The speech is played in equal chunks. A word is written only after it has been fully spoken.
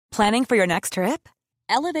Planning for your next trip?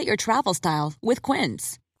 Elevate your travel style with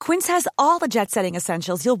Quince. Quince has all the jet-setting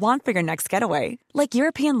essentials you'll want for your next getaway, like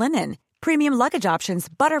European linen, premium luggage options,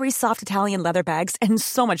 buttery soft Italian leather bags, and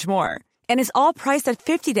so much more. And is all priced at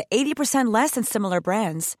 50 to 80% less than similar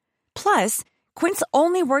brands. Plus, Quince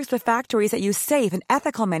only works with factories that use safe and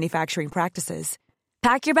ethical manufacturing practices.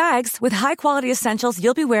 Pack your bags with high-quality essentials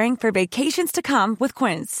you'll be wearing for vacations to come with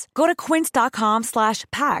Quince. Go to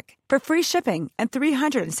quince.com/pack for free shipping and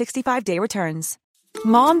 365-day returns.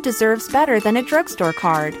 Mom deserves better than a drugstore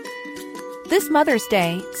card. This Mother's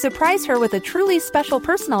Day, surprise her with a truly special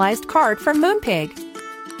personalized card from Moonpig.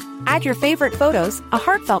 Add your favorite photos, a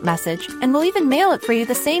heartfelt message, and we'll even mail it for you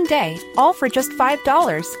the same day, all for just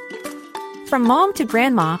 $5. From mom to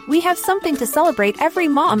grandma, we have something to celebrate every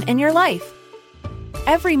mom in your life.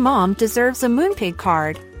 Every mom deserves a Moonpig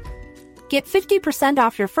card. Get 50%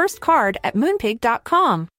 off your first card at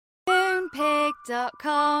moonpig.com.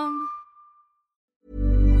 Moonpig.com.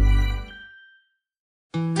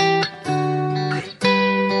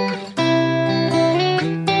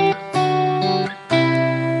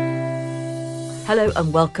 Hello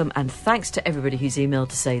and welcome, and thanks to everybody who's emailed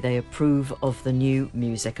to say they approve of the new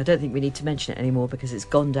music. I don't think we need to mention it anymore because it's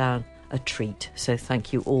gone down a treat. So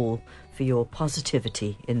thank you all for your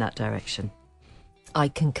positivity in that direction. I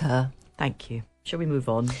concur. Thank you. Shall we move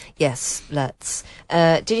on? Yes, let's.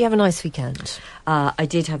 Did you have a nice weekend? I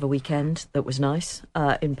did have a weekend that was nice,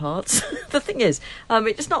 in parts. The thing is,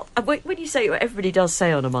 it's not... When you say... Everybody does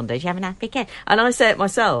say on a Monday, do you have a nice weekend? And I say it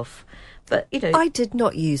myself. But, you know... I did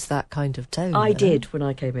not use that kind of tone. I did when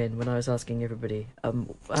I came in, when I was asking everybody. I'm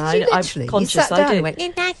conscious you sat down I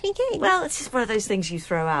did. And went, well, it's just one of those things you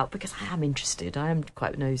throw out because I am interested. I am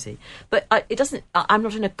quite nosy. But it doesn't... I'm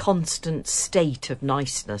not in a constant state of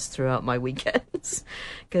niceness throughout my weekends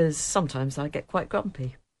because sometimes I get quite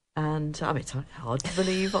grumpy. And it's hard to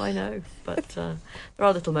believe, I know, but there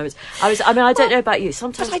are little moments. I don't know about you.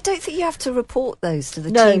 Sometimes, but I don't think you have to report those to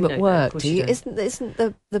the team at work, do you? Don't. Isn't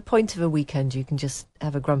the point of a weekend you can just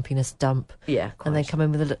have a grumpiness dump? Yeah, quite. And then come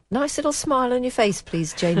in with a nice little smile on your face,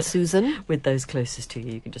 please, Jane Susan. With those closest to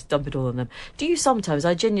you, you can just dump it all on them. Do you sometimes?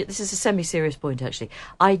 This is a semi-serious point actually.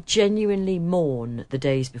 I genuinely mourn the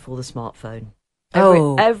days before the smartphone.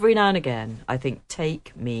 Every now and again, I think,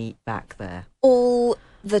 take me back there. All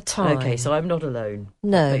the time. Okay, so I'm not alone.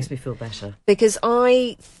 No. That makes me feel better. Because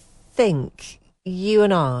I think you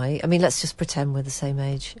and I mean, let's just pretend we're the same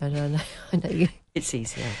age. I know you. It's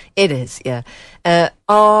easier. It is, yeah.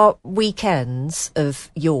 Our weekends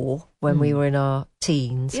of yore, when we were in our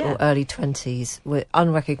teens or early 20s, were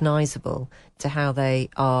unrecognisable to how they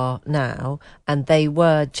are now. And they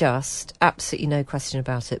were just, absolutely no question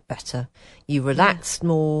about it, better. You relaxed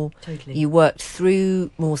more. Totally. You worked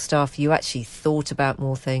through more stuff. You actually thought about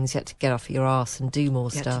more things. You had to get off your arse and do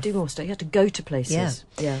more stuff. You had to do more stuff. You had to go to places.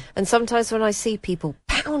 Yeah. And sometimes when I see people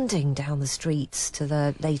pounding down the streets to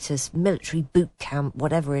their latest military boot camp,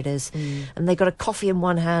 whatever it is, and they've got a coffee in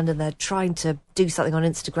one hand and they're trying to do something on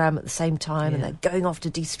Instagram at the same time, and they're going off to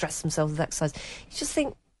de-stress themselves with exercise, you just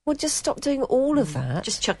think, well, just stop doing all of that.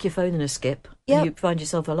 Just chuck your phone in a skip and you find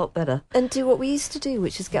yourself a lot better. And do what we used to do,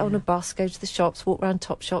 which is get on a bus, go to the shops, walk around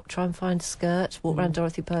Topshop, try and find a skirt, walk around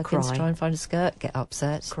Dorothy Perkins, Cry. try and find a skirt, get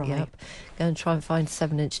upset, go and try and find a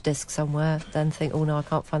 7-inch disc somewhere, then think, oh no, I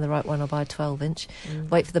can't find the right one, I'll buy a 12-inch.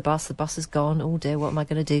 Wait for the bus is gone, oh dear, what am I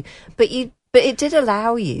going to do? But it did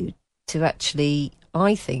allow you to actually,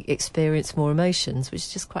 I think, experience more emotions, which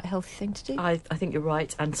is just quite a healthy thing to do. I think you're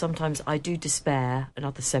right, and sometimes I do despair,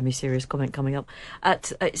 another semi-serious comment coming up,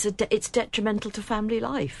 it's detrimental to family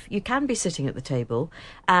life. You can be sitting at the table,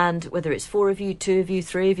 and whether it's 4 of you, 2 of you,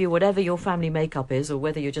 3 of you, whatever your family makeup is, or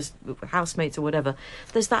whether you're just housemates or whatever,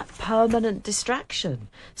 there's that permanent distraction.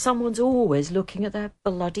 Someone's always looking at their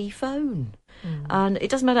bloody phone. And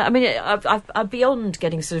it doesn't matter. I mean, I'm beyond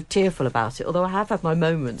getting sort of tearful about it, although I have had my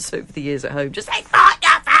moments over the years at home. Just like, I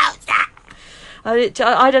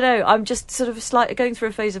don't know. I'm just sort of going through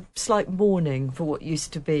a phase of slight mourning for what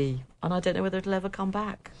used to be, and I don't know whether it'll ever come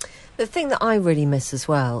back. The thing that I really miss as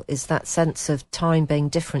well is that sense of time being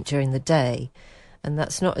different during the day, and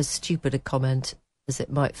that's not as stupid a comment as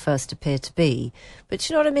it might first appear to be, but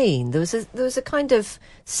you know what I mean? There was a kind of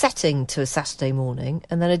setting to a Saturday morning,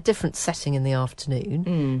 and then a different setting in the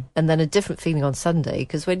afternoon, and then a different feeling on Sunday.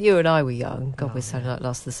 Because when you and I were young, God, we sounded like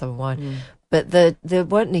Last of the Summer Wine, but there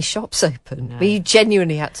weren't any shops open. No. But you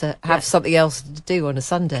genuinely had to have something else to do on a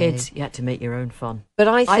Sunday. Kids, you had to make your own fun. But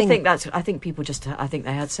I think people just, I think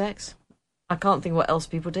they had sex. I can't think what else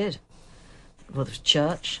people did. Well, there was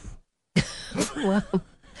church. Well.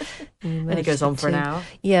 And it goes on for an hour.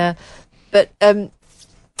 Yeah. But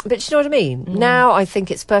But you know what I mean? Now I think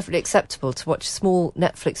it's perfectly acceptable to watch a small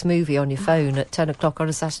Netflix movie on your phone at 10 o'clock on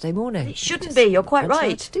a Saturday morning. It shouldn't be. You're quite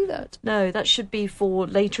right. To do that. No, that should be for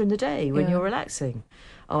later in the day when you're relaxing.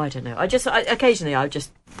 Oh, I don't know. Occasionally I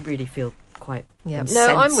just really feel quite incensed.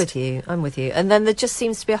 No, I'm with you. And then there just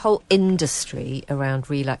seems to be a whole industry around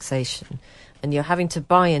relaxation. And you're having to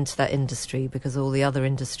buy into that industry because all the other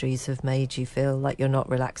industries have made you feel like you're not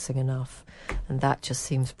relaxing enough. And that just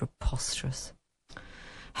seems preposterous.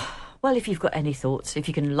 Well, if you've got any thoughts, if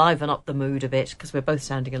you can liven up the mood a bit, because we're both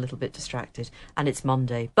sounding a little bit distracted, and it's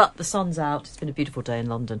Monday, but the sun's out. It's been a beautiful day in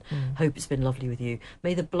London. Hope it's been lovely with you.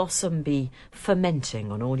 May the blossom be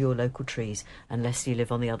fermenting on all your local trees, unless you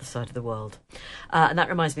live on the other side of the world. And that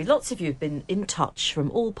reminds me, lots of you have been in touch from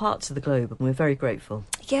all parts of the globe, and we're very grateful.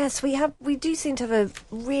 Yes, we do seem to have a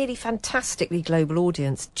really fantastically global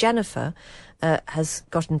audience. Jennifer has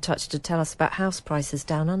got in touch to tell us about house prices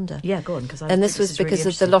down under. Yeah, go on. And this was because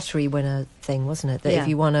of the lottery winner thing, wasn't it? That if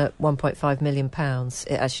you won a £1.5 million,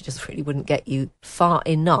 it actually just really wouldn't get you far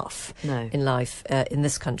enough in life in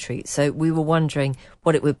this country. So we were wondering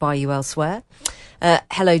what it would buy you elsewhere.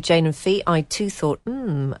 Hello, Jane and Fee. I too thought,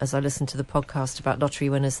 as I listened to the podcast about lottery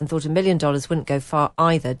winners, and thought $1 million wouldn't go far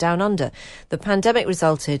either down under. The pandemic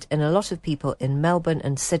resulted in a lot of people in Melbourne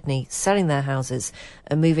and Sydney selling their houses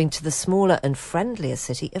and moving to the smaller and friendlier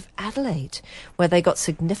city of Adelaide, where they got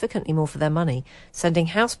significantly more for their money, sending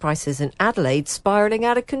house prices in Adelaide spiralling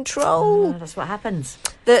out of control. That's what happens.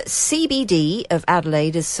 The CBD of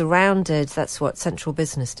Adelaide is surrounded, that's what, Central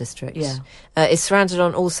Business District, is surrounded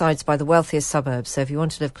on all sides by the wealthiest suburbs. So if you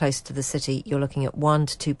want to live close to the city, you're looking at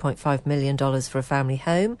 $1 to $2.5 million for a family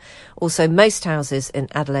home. Also, most houses in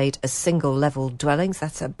Adelaide are single-level dwellings.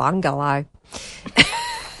 That's a bungalow.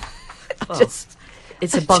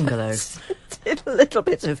 It's a bungalow. Did a little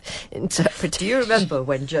bit of interpretation. Do you remember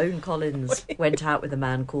when Joan Collins went out with a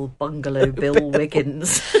man called Bungalow Bill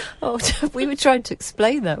Wiggins? Oh, we were trying to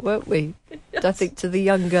explain that, weren't we? Yes. I think to the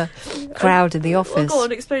younger crowd in the office. Well, go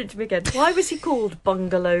on, explain it to me again. Why was he called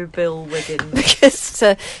Bungalow Bill Wiggins? Because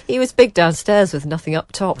he was big downstairs with nothing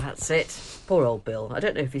up top. That's it. Poor old Bill. I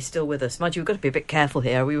don't know if he's still with us. Mind you, we've got to be a bit careful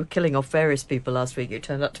here. We were killing off various people last week who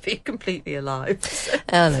turned out to be completely alive.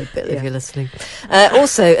 Hello, Bill, if you're listening.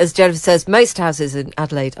 Also, as Jennifer says, most houses in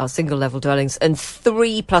Adelaide are single-level dwellings and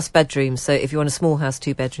 3+ bedrooms. So if you want a small house,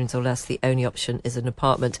 2 bedrooms or less, the only option is an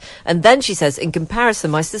apartment. And then she says, in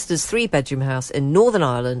comparison, my sister's 3-bedroom house in Northern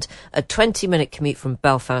Ireland, a 20-minute commute from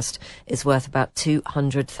Belfast, is worth about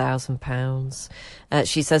 £200,000.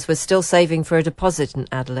 She says we're still saving for a deposit in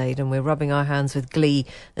Adelaide and we're rubbing our hands with glee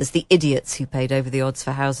as the idiots who paid over the odds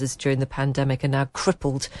for houses during the pandemic are now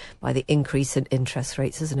crippled by the increase in interest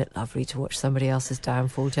rates. Isn't it lovely to watch somebody else's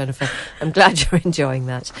downfall, Jennifer? I'm glad you're enjoying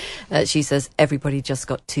that. She says everybody just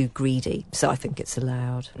got too greedy, so I think it's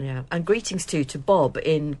allowed. Yeah, and greetings too to Bob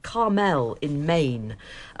in Carmel in Maine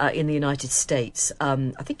in the United States.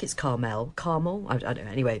 I think it's Carmel. I don't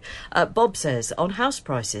know. Anyway, Bob says, on house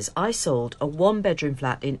prices, I sold a 1-bedroom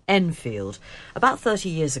flat in Enfield about 30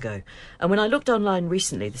 years ago, and when I looked online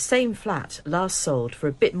recently, the same flat last sold for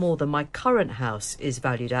a bit more than my current house is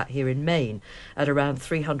valued at here in Maine, at around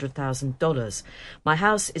 $300,000. My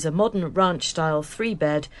house is a modern ranch style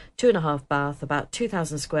 3-bed 2.5 bath, about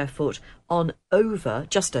 2,000 square foot on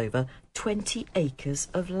just over 20 acres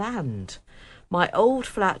of land. My old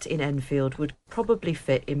flat in Enfield would probably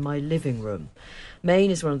fit in my living room. Maine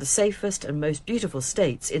is one of the safest and most beautiful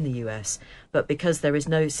states in the US, but because there is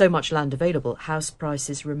so much land available, house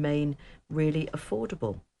prices remain really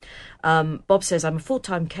affordable. Bob says, I'm a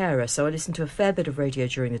full-time carer, so I listen to a fair bit of radio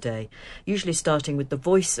during the day, usually starting with the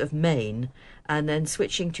Voice of Maine and then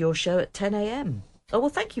switching to your show at 10 a.m. Oh, well,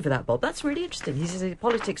 thank you for that, Bob. That's really interesting. He's a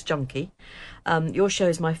politics junkie. Your show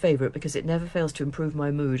is my favourite because it never fails to improve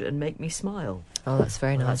my mood and make me smile. Oh, that's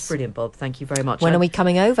very nice. That's brilliant, Bob. Thank you very much. When are we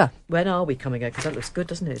coming over? When are we coming over? Because that looks good,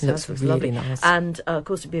 doesn't it? It looks really lovely. Nice. And, of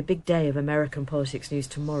course, it'll be a big day of American politics news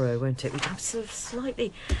tomorrow, won't it? I'm sort of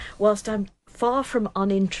slightly, whilst I'm far from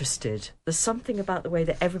uninterested, there's something about the way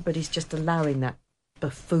that everybody's just allowing that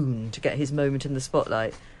buffoon to get his moment in the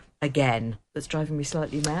spotlight again that's driving me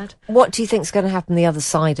slightly mad. What do you think's going to happen the other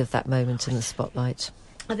side of that moment in the spotlight?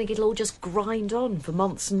 I think it'll all just grind on for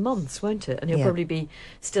months and months, won't it? And he'll probably be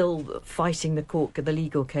still fighting the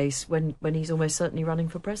legal case when he's almost certainly running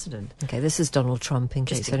for president. Okay, this is Donald Trump, in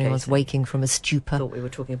case anyone's waking from a stupor. I thought we were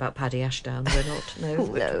talking about Paddy Ashdown. We're not.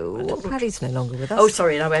 No, no. Paddy's no longer with us. Oh,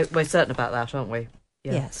 sorry, no, we're certain about that, aren't we?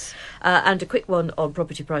 Yeah. Yes. And a quick one on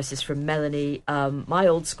property prices from Melanie. My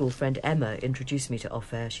old school friend Emma introduced me to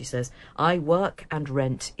Off Air. She says, I work and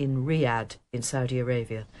rent in Riyadh in Saudi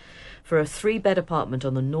Arabia. For a 3-bed apartment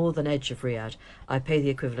on the northern edge of Riyadh, I pay the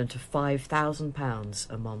equivalent of £5,000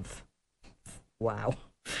 a month. Wow.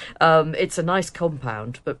 It's a nice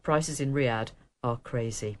compound, but prices in Riyadh are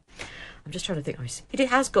crazy. I'm just trying to think. It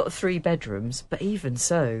has got 3 bedrooms, but even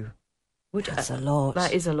so... That's a lot.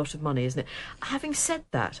 That is a lot of money, isn't it? Having said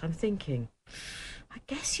that, I'm thinking, I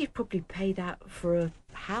guess you'd probably pay that for a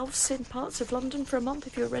house in parts of London for a month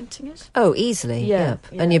if you're renting it. Oh, easily, yeah.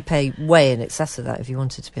 And you'd pay way in excess of that if you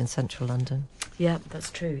wanted to be in central London. Yeah,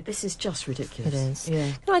 that's true. This is just ridiculous. It is.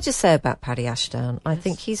 Yeah. Can I just say about Paddy Ashdown? I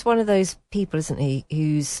think he's one of those people, isn't he,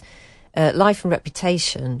 whose life and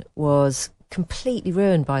reputation was completely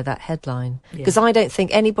ruined by that headline. Because I don't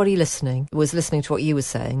think anybody listening was listening to what you were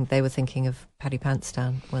saying. They were thinking of Paddy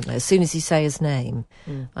Pantsdown, weren't they? As soon as you say his name.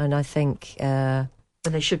 And I think...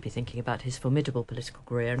 And they should be thinking about his formidable political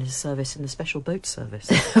career and his service in the Special Boat Service.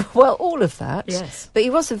 Well, all of that. Yes. But he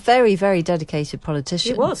was a very, very dedicated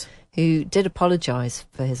politician. He was. Who did apologise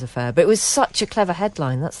for his affair. But it was such a clever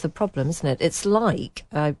headline. That's the problem, isn't it? It's like,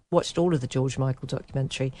 I watched all of the George Michael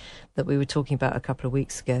documentary that we were talking about a couple of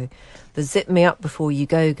weeks ago, the Zip Me Up Before You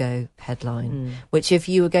Go headline, which if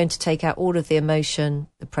you were going to take out all of the emotion,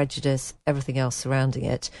 the prejudice, everything else surrounding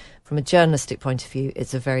it, from a journalistic point of view,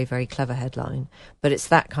 it's a very, very clever headline. But it's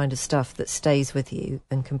that kind of stuff that stays with you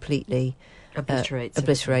and completely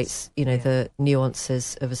obliterates the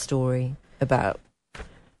nuances of a story about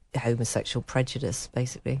homosexual prejudice,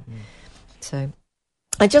 basically. So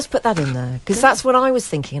I just put that in there because that's what I was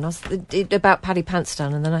thinking, and I was about Paddy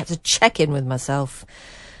Pantsdown, and then I had to check in with myself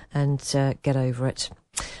and get over it.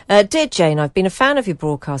 Dear Jane, I've been a fan of your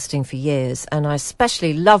broadcasting for years, and I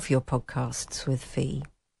especially love your podcasts with Fee.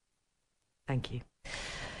 Thank you.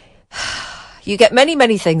 You get many,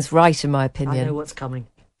 many things right, in my opinion. I know what's coming.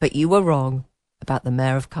 But you were wrong about the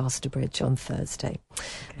Mayor of Casterbridge on Thursday. Okay.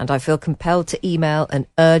 And I feel compelled to email and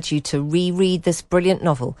urge you to reread this brilliant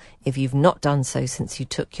novel if you've not done so since you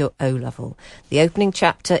took your O-level. The opening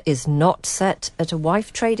chapter is not set at a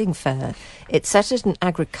wife trading fair. It's set at an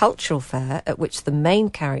agricultural fair at which the main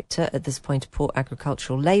character, at this point a poor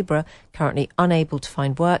agricultural labourer, currently unable to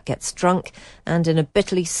find work, gets drunk and in a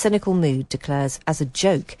bitterly cynical mood declares as a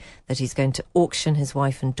joke that he's going to auction his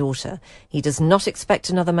wife and daughter. He does not expect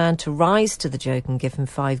another man to rise to the joke and give him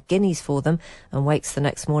 5 guineas for them, and wakes the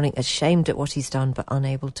next morning ashamed at what he's done but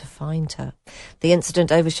unable to find her. The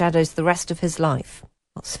incident overshadows the rest of his life.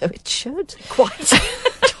 Well, so it should. Quite.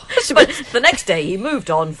 But the next day he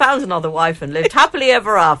moved on, found another wife and lived happily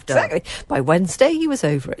ever after. Exactly. By Wednesday he was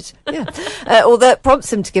over it. Yeah. Although it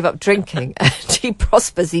prompts him to give up drinking and he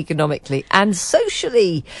prospers economically and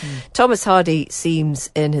socially. Thomas Hardy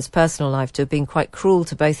seems in his personal life to have been quite cruel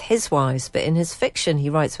to both his wives, but in his fiction he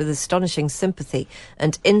writes with astonishing sympathy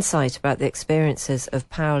and insight about the experiences of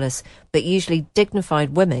powerless but usually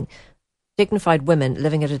dignified women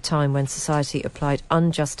living at a time when society applied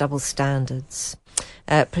unjust double standards.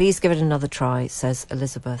 Please give it another try, says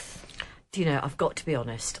Elizabeth. Do you know, I've got to be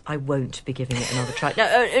honest, I won't be giving it another try.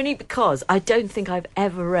 No, only because I don't think I've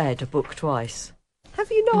ever read a book twice.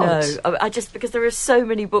 Have you not? No, I just, because there are so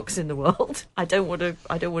many books in the world, I don't want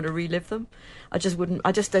to relive them. I just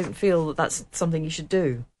don't feel that that's something you should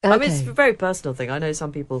do. Okay. I mean, it's a very personal thing. I know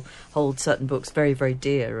some people hold certain books very, very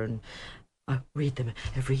dear, and I read them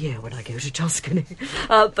every year when I go to Tuscany.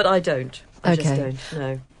 But I don't. I just don't.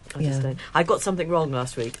 No. I just don't. I got something wrong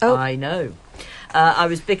last week. Oh. I know. I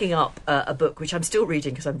was picking up a book, which I'm still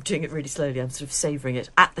reading because I'm doing it really slowly. I'm sort of savouring it.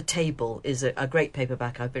 At the Table is a great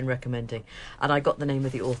paperback I've been recommending. And I got the name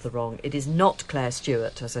of the author wrong. It is not Claire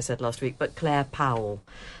Stewart, as I said last week, but Claire Powell.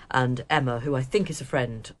 And Emma, who I think is a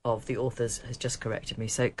friend of the author's, has just corrected me.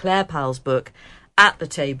 So Claire Powell's book, At the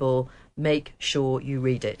Table, make sure you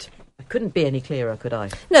read it. I couldn't be any clearer, could I?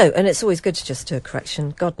 No, and it's always good to just do a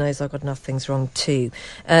correction. God knows I've got enough things wrong too.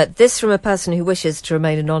 This from a person who wishes to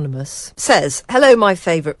remain anonymous says, hello, my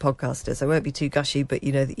favourite podcasters. I won't be too gushy, but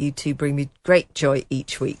you know that you two bring me great joy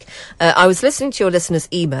each week. I was listening to your listener's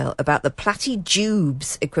email about the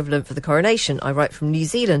platyjubes equivalent for the coronation. I write from New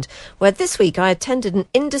Zealand, where this week I attended an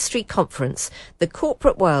industry conference. The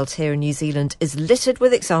corporate world here in New Zealand is littered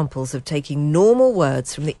with examples of taking normal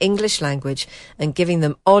words from the English language and giving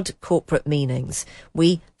them odd corporate meanings.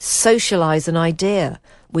 We socialise an idea.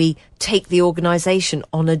 We take the organisation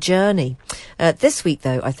on a journey. This week,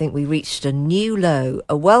 though, I think we reached a new low.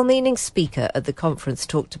 A well-meaning speaker at the conference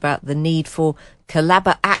talked about the need for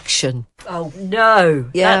Collaboration. Oh, no.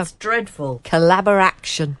 Yeah. That's dreadful.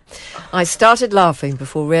 Collaboration. I started laughing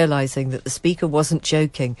before realising that the speaker wasn't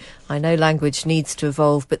joking. I know language needs to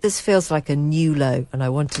evolve, but this feels like a new low, and I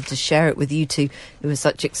wanted to share it with you two, who are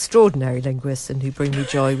such extraordinary linguists and who bring me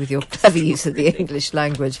joy with your clever use of the English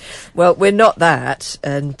language. Well, we're not that,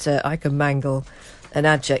 and I can mangle an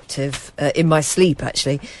adjective in my sleep,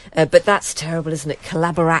 actually. But that's terrible, isn't it?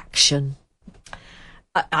 Collaboration.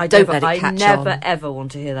 I never ever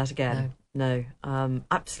want to hear that again. No,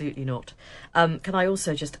 absolutely not. Can I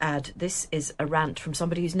also just add, this is a rant from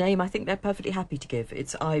somebody whose name I think they're perfectly happy to give.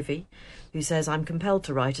 It's Ivy, who says, I'm compelled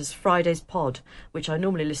to write as Friday's pod, which I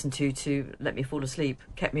normally listen to let me fall asleep,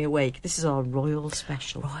 kept me awake. This is our Royal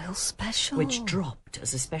Special. Royal Special. Which dropped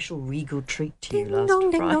as a special regal treat to you Ding last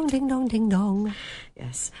dong, Friday. ding dong, ding dong, ding dong.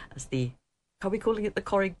 Yes, as the... Are we calling it the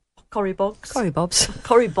Corrie Bobs? Corrie Bobs.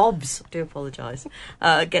 Corrie Bobs, I do apologise,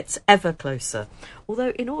 gets ever closer.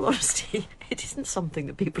 Although, in all honesty, it isn't something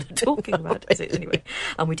that people are talking about, is it? Anyway,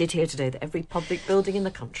 and we did hear today that every public building in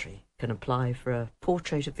the country can apply for a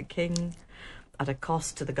portrait of the King at a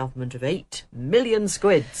cost to the government of 8 million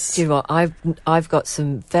squids. Do you know what? I've got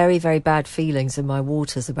some very, very bad feelings in my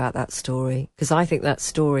waters about that story, because I think that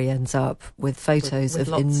story ends up with photos with of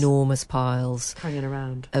lots enormous piles hanging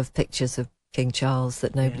around of pictures of King Charles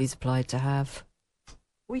that nobody's applied to have.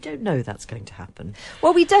 We don't know that's going to happen.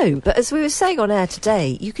 Well, we don't, but as we were saying on air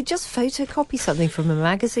today, you could just photocopy something from a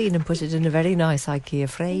magazine and put it in a very nice IKEA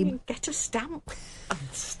frame. Get a stamp and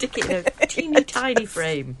stick it in a teeny tiny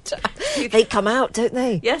frame. They come out, don't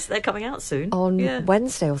they? Yes, they're coming out soon. On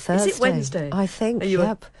Wednesday or Thursday. Is it Wednesday? I think, Are you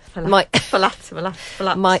yep.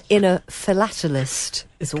 my inner philatelist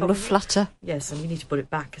is all a flutter. Yes, and you need to put it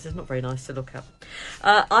back because it's not very nice to look at.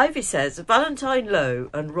 Ivy says, Valentine Lowe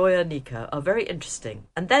and Roya Nika are very interesting.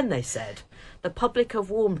 And then they said, the public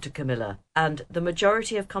have warmed to Camilla and the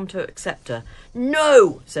majority have come to accept her.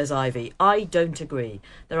 No, says Ivy, I don't agree.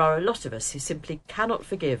 There are a lot of us who simply cannot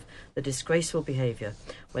forgive the disgraceful behaviour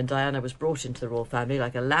when Diana was brought into the royal family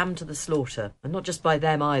like a lamb to the slaughter, and not just by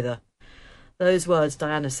them either. Those words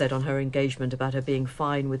Diana said on her engagement about her being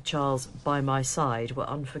fine with Charles by my side were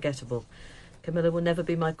unforgettable. Camilla will never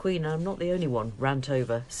be my queen, and I'm not the only one. Rant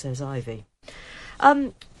over, says Ivy.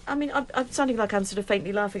 I mean, I'm sounding like I'm sort of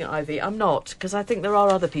faintly laughing at Ivy. I'm not, because I think there are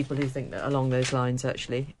other people who think that along those lines,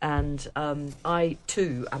 actually. And I,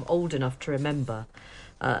 too, am old enough to remember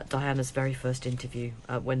Diana's very first interview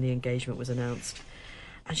when the engagement was announced.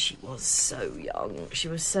 And she was so young. She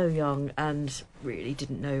was so young and really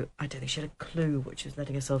didn't know. I don't think she had a clue what she was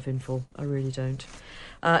letting herself in for. I really don't.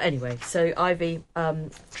 Anyway, so Ivy,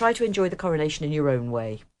 try to enjoy the coronation in your own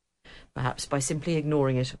way. Perhaps by simply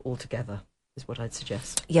ignoring it altogether is what I'd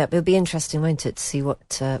suggest. Yeah, it'll be interesting, won't it, to see what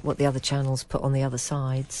the other channels put on the other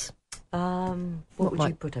sides. What would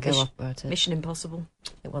you put? Mission Impossible?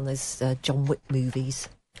 One of those John Wick movies.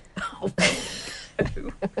 Oh,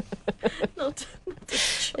 no. Not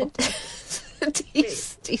a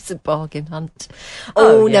decent bargain hunt.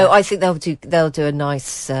 Oh yeah. No, I think they'll do a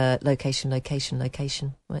nice location,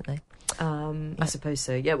 won't they? I suppose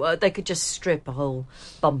so. Yeah, well, they could just strip a whole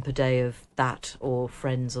bumper day of that or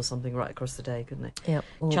Friends or something right across the day, couldn't they? Yeah.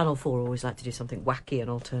 Channel 4 always like to do something wacky and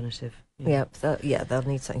alternative. Yeah, they'll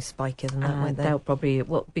need something spikier than that, won't they? They'll probably,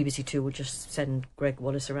 BBC Two will just send Greg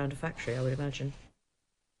Wallace around a factory, I would imagine.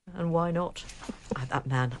 And why not? That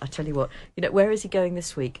man, I tell you what. You know, where is he going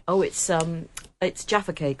this week? Oh, it's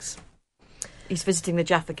Jaffa Cakes. He's visiting the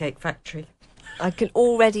Jaffa Cake factory. I can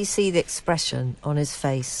already see the expression on his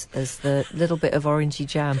face as the little bit of orangey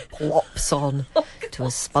jam plops on to a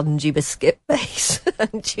spongy biscuit base.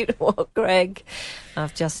 And you know what, Greg?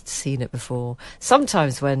 I've just seen it before.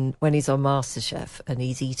 Sometimes when he's on MasterChef and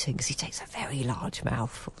he's eating, because he takes a very large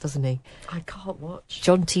mouthful, doesn't he? I can't watch.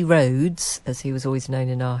 Jonty Rhodes, as he was always known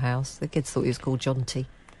in our house. The kids thought he was called Jonty.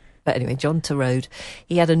 But anyway, Jonty Rhodes.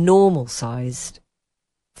 He had a normal-sized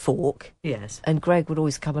fork. Yes. And Greg would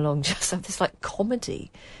always come along, just have this like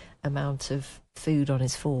comedy amount of food on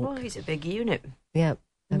his fork. Well, he's a big unit. Yeah.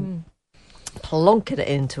 Plonking it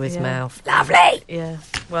into his mouth. Lovely! Yeah.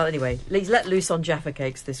 Well, anyway, he's let loose on Jaffa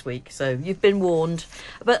Cakes this week, so you've been warned.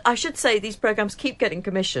 But I should say these programmes keep getting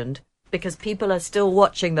commissioned because people are still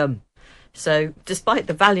watching them. So despite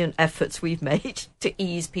the valiant efforts we've made to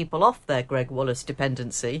ease people off their Greg Wallace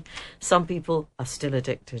dependency, some people are still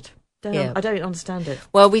addicted. I don't understand it.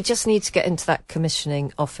 Well, we just need to get into that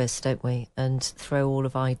commissioning office, don't we? And throw all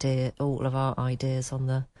of our ideas on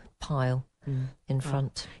the pile. in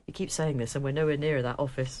front. You keep saying this and we're nowhere near that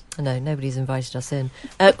office. No, nobody's invited us in.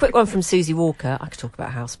 Quick one from Susie Walker. I could talk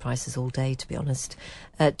about house prices all day, to be honest.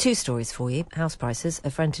 2 stories for you. House prices. A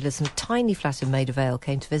friend who lives in a tiny flat in Maida Vale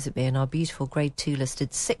came to visit me in our beautiful Grade 2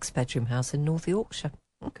 listed 6-bedroom house in North Yorkshire.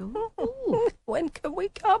 When can we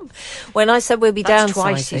come? When I said we'll be downsizing...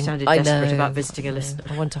 Twice you sounded desperate about visiting a listener.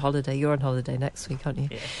 I want a holiday. You're on holiday next week, aren't you?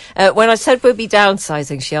 Yeah. When I said we'll be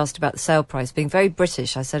downsizing, she asked about the sale price. Being very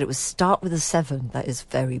British, I said it was start with a 7. That is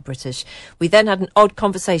very British. We then had an odd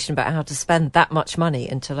conversation about how to spend that much money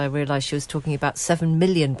until I realised she was talking about £7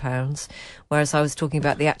 million, whereas I was talking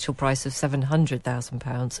about the actual price of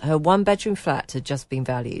 £700,000. Her 1-bedroom flat had just been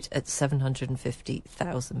valued at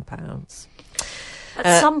 £750,000.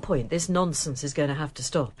 At some point, this nonsense is going to have to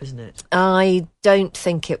stop, isn't it? I don't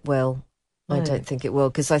think it will. No. I don't think it will,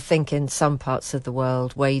 because I think in some parts of the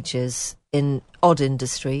world, wages in odd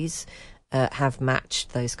industries have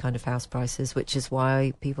matched those kind of house prices, which is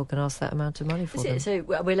why people can ask that amount of money for them. So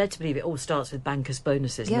we're led to believe it all starts with bankers'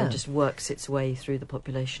 bonuses and then just works its way through the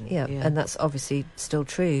population. Yeah, and that's obviously still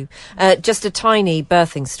true. Just a tiny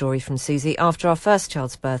birthing story from Susie. After our first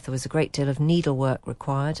child's birth, there was a great deal of needlework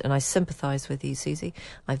required, and I sympathise with you, Susie.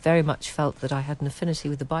 I very much felt that I had an affinity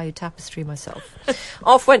with the Bayeux tapestry myself.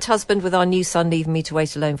 Off went husband with our new son, leaving me to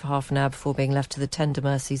wait alone for half an hour before being left to the tender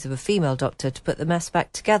mercies of a female doctor to put the mess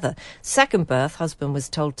back together. Second birth, husband was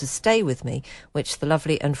told to stay with me, which the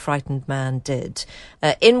lovely and frightened man did.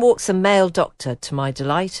 In walks a male doctor, to my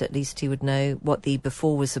delight. At least he would know what the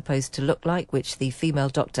before was supposed to look like, which the female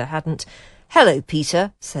doctor hadn't. "Hello,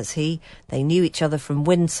 Peter," says he. They knew each other from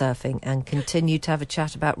windsurfing and continued to have a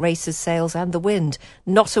chat about races, sails and the wind.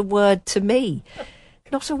 Not a word to me.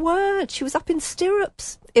 Not a word. She was up in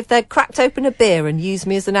stirrups. If they'd cracked open a beer and used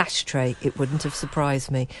me as an ashtray, it wouldn't have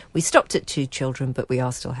surprised me. We stopped at 2 children, but we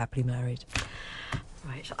are still happily married.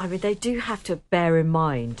 Right. I mean, they do have to bear in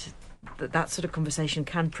mind that that sort of conversation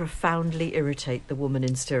can profoundly irritate the woman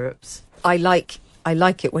in stirrups. I like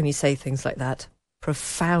it when you say things like that.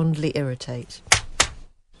 Profoundly irritate.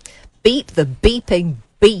 Beep the beeping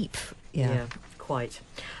beep. Yeah. Quite.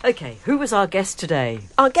 OK, who was our guest today?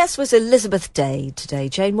 Our guest was Elizabeth Day today.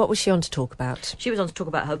 Jane, what was she on to talk about? She was on to talk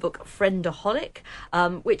about her book, Friendaholic,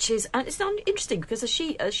 which is... And it's interesting because as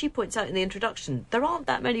she points out in the introduction, there aren't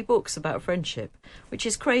that many books about friendship, which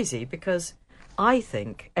is crazy because I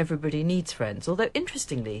think everybody needs friends. Although,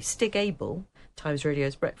 interestingly, Stig Abel, Times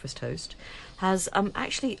Radio's breakfast host, has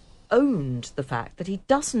actually owned the fact that he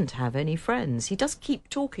doesn't have any friends. He does keep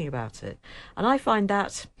talking about it. And I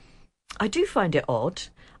do find it odd,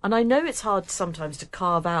 and I know it's hard sometimes to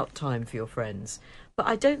carve out time for your friends, but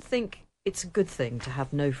I don't think it's a good thing to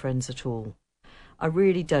have no friends at all. I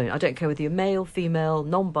really don't. I don't care whether you're male, female,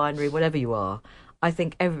 non-binary, whatever you are. I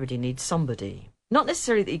think everybody needs somebody. Not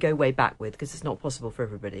necessarily that you go way back with, because it's not possible for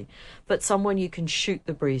everybody, but someone you can shoot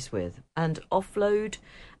the breeze with and offload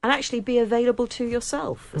and actually be available to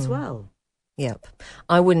yourself as well. Yep.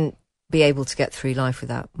 I wouldn't be able to get through life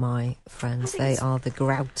without my friends. They are the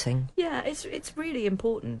grouting. Yeah, it's really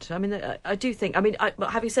important. I mean, I do think... I mean,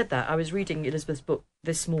 having said that, I was reading Elizabeth's book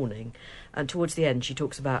this morning, and towards the end she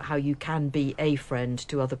talks about how you can be a friend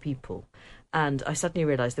to other people. And I suddenly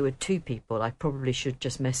realised there were 2 people I probably should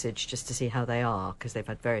just message just to see how they are, because they've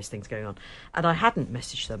had various things going on. And I hadn't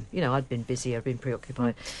messaged them. You know, I'd been busy, I'd been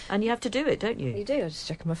preoccupied. And you have to do it, don't you? You do. I just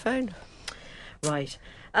check my phone. Right.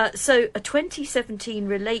 So a 2017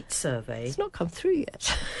 Relate survey... It's not come through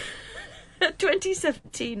yet. A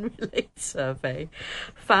 2017 Relate survey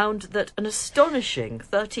found that an astonishing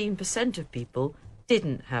 13% of people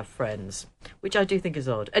didn't have friends, which I do think is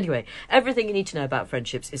odd. Anyway, everything you need to know about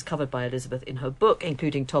friendships is covered by Elizabeth in her book,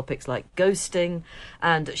 including topics like ghosting,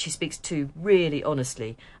 and she speaks to really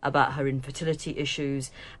honestly about her infertility issues.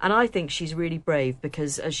 And I think she's really brave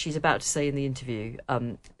because, as she's about to say in the interview,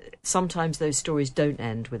 sometimes those stories don't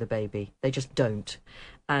end with a baby. They just don't.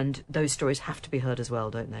 And those stories have to be heard as well,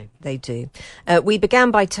 don't they? They do. We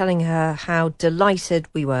began by telling her how delighted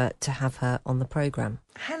we were to have her on the programme.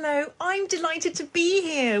 Hello, I'm delighted to be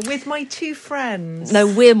here with my 2 friends. No,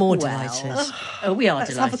 we're more delighted. Oh, we are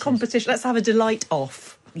Let's delighted. have a competition. Let's have a delight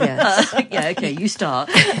off. Yes. Yeah, OK, you start.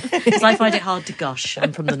 Because I find it hard to gush.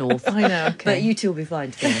 I'm from the north. I know, OK. But you two will be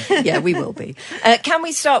fine together. Yeah, we will be. Can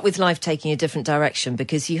we start with life taking a different direction?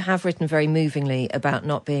 Because you have written very movingly about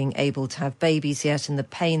not being able to have babies yet and the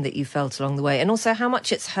pain that you felt along the way, and also how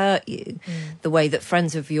much it's hurt you, the way that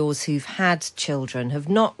friends of yours who've had children have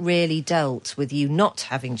not really dealt with you not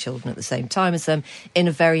having children at the same time as them in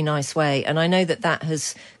a very nice way. And I know that that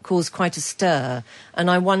has caused quite a stir, and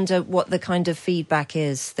I wonder what the kind of feedback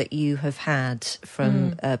is process that you have had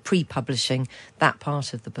from pre-publishing that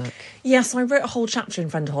part of the book. Yes, I wrote a whole chapter in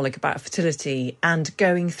Friendaholic about fertility and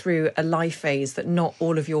going through a life phase that not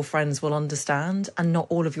all of your friends will understand and not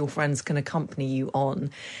all of your friends can accompany you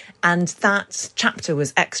on. And that chapter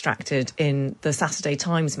was extracted in the Saturday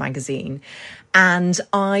Times magazine. And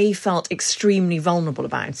I felt extremely vulnerable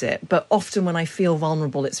about it. But often when I feel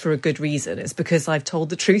vulnerable, it's for a good reason. It's because I've told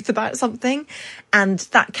the truth about something. And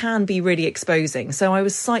that can be really exposing. So I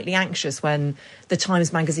was slightly anxious when the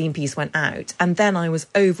Times magazine piece went out. And then I was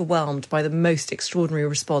overwhelmed by the most extraordinary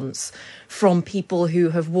response from people who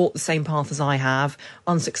have walked the same path as I have,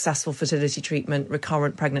 unsuccessful fertility treatment,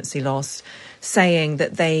 recurrent pregnancy loss, saying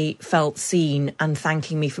that they felt seen and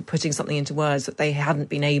thanking me for putting something into words that they hadn't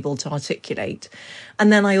been able to articulate.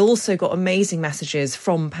 And then I also got amazing messages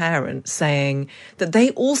from parents saying that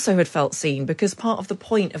they also had felt seen, because part of the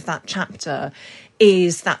point of that chapter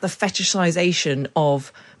is that the fetishization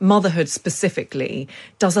of motherhood specifically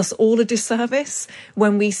does us all a disservice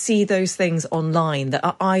when we see those things online that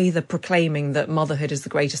are either proclaiming that motherhood is the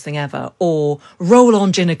greatest thing ever or roll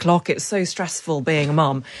on gin o'clock, it's so stressful being a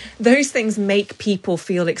mum. Those things make people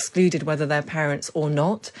feel excluded whether they're parents or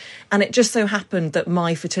not. And it just so happened that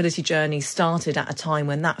my fertility journey started at a time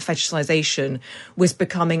when that fetishization was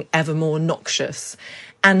becoming ever more noxious.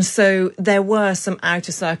 And so there were some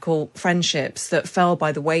outer circle friendships that fell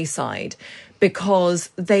by the wayside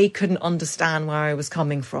because they couldn't understand where I was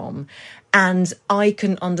coming from. And I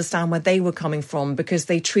couldn't understand where they were coming from because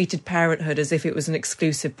they treated parenthood as if it was an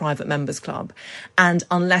exclusive private members club. And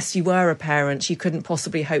unless you were a parent, you couldn't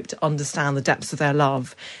possibly hope to understand the depths of their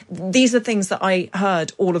love. These are things that I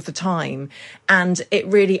heard all of the time. And it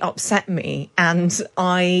really upset me. And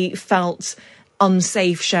I felt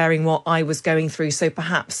unsafe sharing what I was going through. So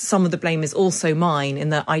perhaps some of the blame is also mine in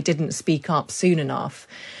that I didn't speak up soon enough.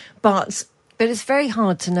 But it's very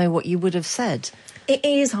hard to know what you would have said. It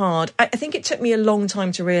is hard. I think it took me a long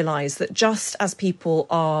time to realise that just as people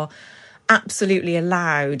are absolutely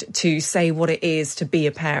allowed to say what it is to be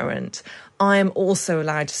a parent, I am also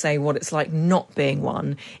allowed to say what it's like not being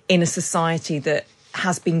one in a society that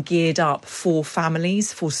has been geared up for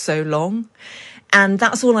families for so long. And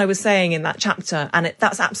that's all I was saying in that chapter. And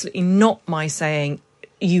that's absolutely not my saying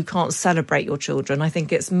you can't celebrate your children. I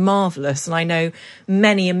think it's marvellous. And I know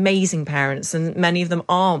many amazing parents, and many of them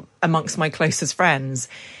are amongst my closest friends.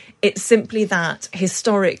 It's simply that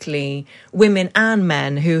historically, women and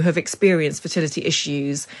men who have experienced fertility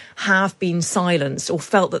issues have been silenced or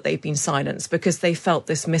felt that they've been silenced because they felt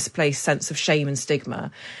this misplaced sense of shame and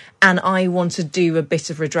stigma. And I want to do a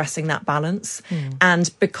bit of redressing that balance.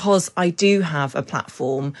 And because I do have a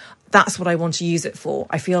platform, that's what I want to use it for.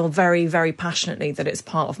 I feel very, very passionately that it's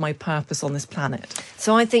part of my purpose on this planet.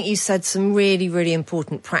 So I think you said some really, really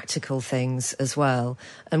important practical things as well.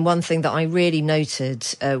 And one thing that I really noted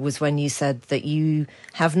was when you said that you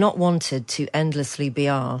have not wanted to endlessly be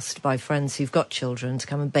asked by friends who've got children to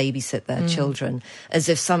come and babysit their children, as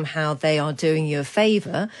if somehow they are doing you a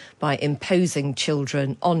favour by imposing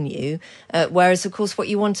children on you. Whereas, of course, what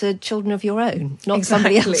you wanted, children of your own, not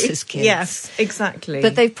somebody else's kids. Yes, exactly.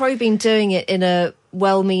 But they've probably been doing it in a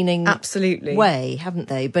well-meaning absolutely way, haven't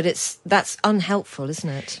they? But that's unhelpful, isn't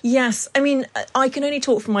it? Yes. I mean, I can only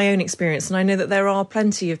talk from my own experience, and I know that there are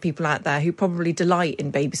plenty of people out there who probably delight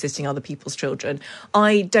in babysitting other people's children.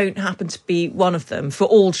 I don't happen to be one of them for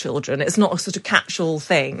all children. It's not a sort of catch-all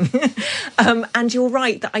thing. And you're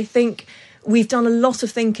right that I think we've done a lot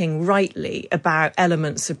of thinking rightly about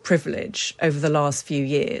elements of privilege over the last few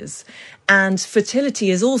years. And fertility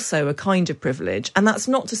is also a kind of privilege. And that's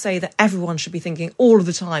not to say that everyone should be thinking all of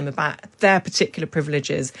the time about their particular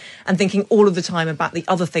privileges and thinking all of the time about the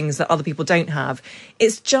other things that other people don't have.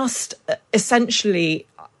 It's just essentially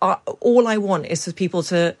all I want is for people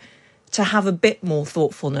to have a bit more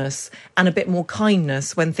thoughtfulness and a bit more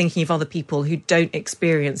kindness when thinking of other people who don't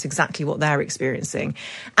experience exactly what they're experiencing.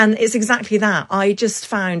 And it's exactly that. I just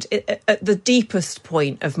found it, at the deepest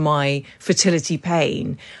point of my fertility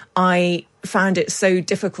pain, I found it so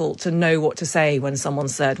difficult to know what to say when someone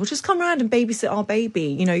said, well, just come around and babysit our baby.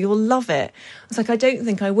 You know, you'll love it. I was like, I don't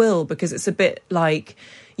think I will, because it's a bit like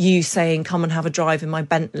you saying, come and have a drive in my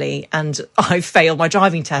Bentley, and I failed my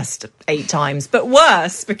driving test 8 times. But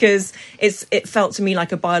worse, because it felt to me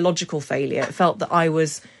like a biological failure. It felt that I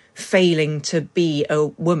was failing to be a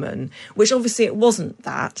woman, which obviously it wasn't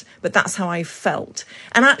that, but that's how I felt.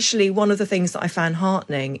 And actually, one of the things that I found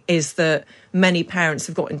heartening is that many parents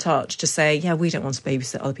have got in touch to say, yeah, we don't want to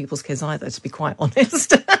babysit other people's kids either, to be quite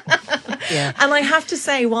honest. Yeah. And I have to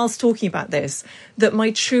say, whilst talking about this, that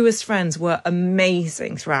my truest friends were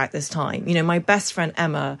amazing throughout this time. You know, my best friend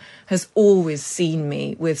Emma has always seen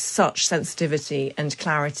me with such sensitivity and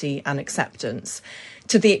clarity and acceptance,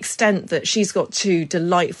 to the extent that she's got 2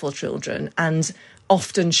 delightful children, and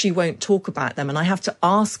often she won't talk about them, and I have to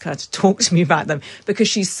ask her to talk to me about them because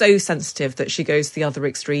she's so sensitive that she goes to the other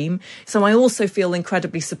extreme. So I also feel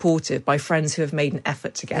incredibly supported by friends who have made an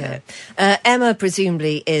effort to get it. Emma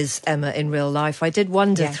presumably is Emma in real life. I did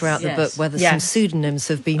wonder throughout the book whether some pseudonyms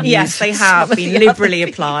have been used. Yes, they have been liberally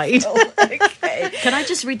applied. Can I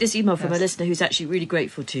just read this email from a listener who's actually really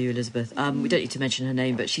grateful to you, Elizabeth? We don't need to mention her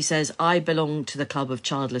name, but she says, I belong to the club of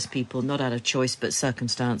childless people, not out of choice but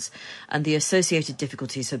circumstance, and the associated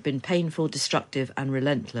difficulties have been painful, destructive and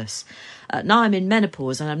relentless. Now I'm in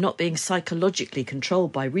menopause and I'm not being psychologically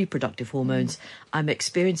controlled by reproductive hormones. I'm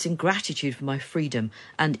experiencing gratitude for my freedom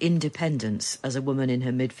and independence as a woman in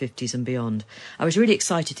her mid-50s and beyond. I was really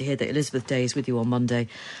excited to hear that Elizabeth Day is with you on Monday.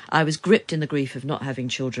 I was gripped in the grief of not having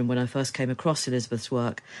children when I first came across Elizabeth's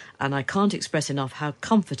work, and I can't express enough how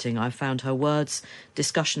comforting I found her words,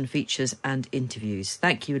 discussion features and interviews.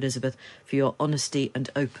 Thank you, Elizabeth, for your honesty and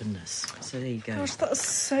openness. So there you go. Gosh, that's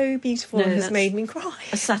so beautiful and has made me cry.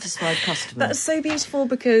 A satisfied customer. That's so beautiful,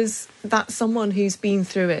 because that's someone who's been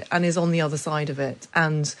through it and is on the other side of it.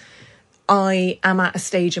 And I am at a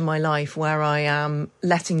stage in my life where I am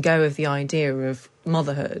letting go of the idea of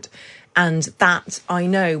motherhood. And that, I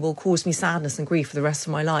know, will cause me sadness and grief for the rest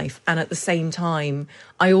of my life. And at the same time,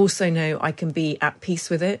 I also know I can be at peace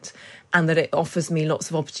with it, and that it offers me lots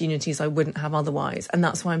of opportunities I wouldn't have otherwise. And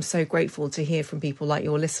that's why I'm so grateful to hear from people like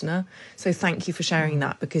your listener. So thank you for sharing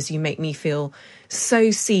that, because you make me feel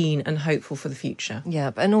so seen and hopeful for the future.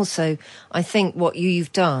 Yeah, and also I think what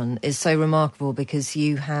you've done is so remarkable, because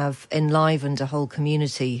you have enlivened a whole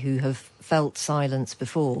community who have felt silence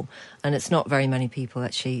before, and it's not very many people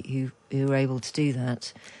actually who are able to do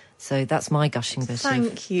that. So that's my gushing bit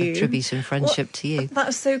of tribute and friendship to you.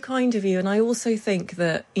 That's so kind of you. And I also think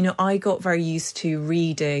that, you know, I got very used to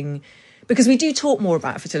reading, because we do talk more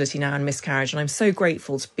about fertility now and miscarriage, and I'm so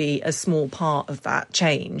grateful to be a small part of that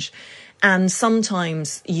change. And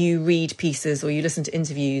sometimes you read pieces or you listen to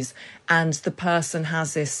interviews and the person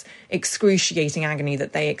has this excruciating agony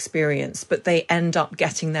that they experience, but they end up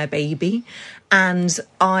getting their baby. And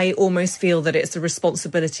I almost feel that it's a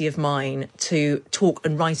responsibility of mine to talk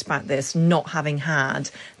and write about this, not having had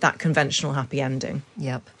that conventional happy ending.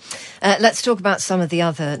 Yep. Let's talk about some of the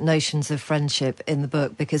other notions of friendship in the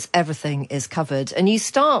book, because everything is covered. And you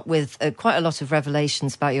start with quite a lot of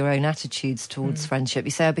revelations about your own attitudes towards friendship.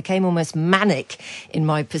 You say, I became almost manic in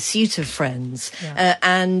my pursuit of friends.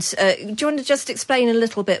 Yeah. Do you want to just explain a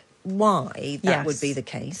little bit why that would be the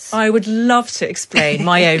case? I would love to explain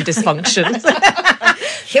my own dysfunction.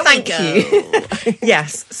 Thank you.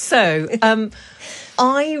 Yes. So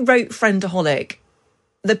I wrote Friendaholic.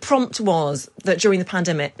 The prompt was that during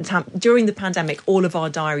the pandemic, all of our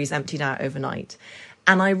diaries emptied out overnight.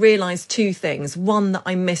 And I realised 2 things. 1, that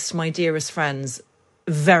I missed my dearest friends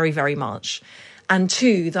very, very much. And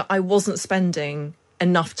 2, that I wasn't spending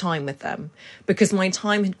enough time with them, because my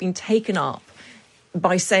time had been taken up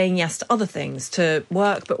by saying yes to other things, to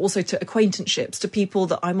work, but also to acquaintanceships, to people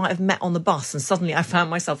that I might have met on the bus and suddenly I found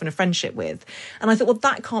myself in a friendship with. And I thought, well,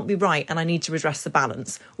 that can't be right, and I need to redress the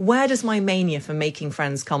balance. Where does my mania for making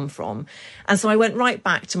friends come from? And so I went right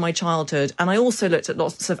back to my childhood, and I also looked at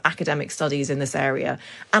lots of academic studies in this area.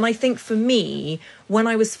 And I think for me, when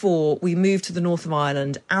I was 4, we moved to the north of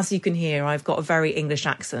Ireland. As you can hear, I've got a very English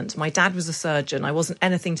accent. My dad was a surgeon. I wasn't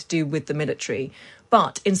anything to do with the military.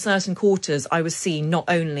 But in certain quarters, I was seen not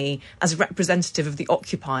only as a representative of the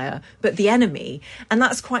occupier, but the enemy. And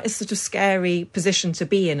that's quite a sort of scary position to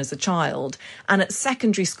be in as a child. And at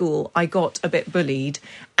secondary school, I got a bit bullied,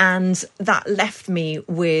 and that left me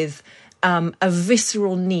with a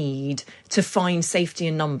visceral need to find safety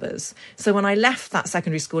in numbers. So when I left that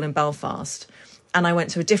secondary school in Belfast and I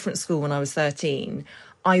went to a different school when I was 13,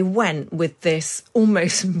 I went with this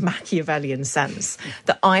almost Machiavellian sense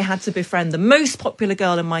that I had to befriend the most popular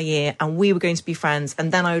girl in my year, and we were going to be friends.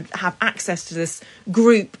 And then I would have access to this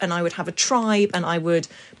group, and I would have a tribe, and I would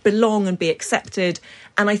belong and be accepted.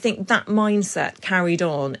 And I think that mindset carried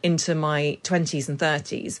on into my 20s and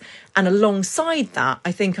 30s. And alongside that,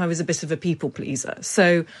 I think I was a bit of a people pleaser.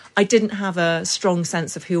 So I didn't have a strong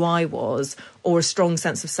sense of who I was or a strong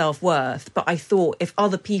sense of self-worth. But I thought if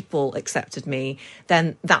other people accepted me,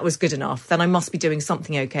 then that was good enough. Then I must be doing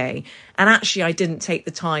something okay. And actually, I didn't take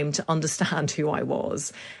the time to understand who I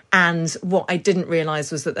was. And what I didn't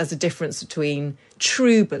realise was that there's a difference between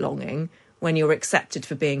true belonging, when you're accepted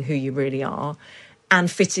for being who you really are, and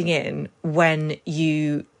fitting in when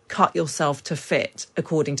you cut yourself to fit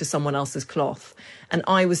according to someone else's cloth. And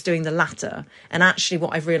I was doing the latter. And actually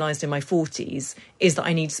what I've realised in my 40s is that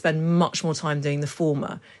I need to spend much more time doing the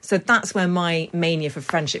former. So that's where my mania for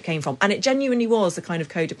friendship came from. And it genuinely was a kind of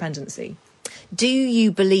codependency. Do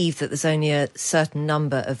you believe that there's only a certain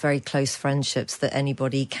number of very close friendships that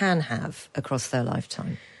anybody can have across their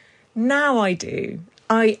lifetime? Now I do.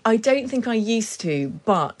 I don't think I used to,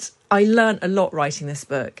 but I learnt a lot writing this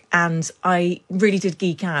book, and I really did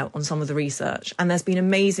geek out on some of the research. And there's been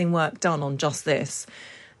amazing work done on just this,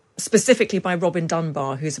 specifically by Robin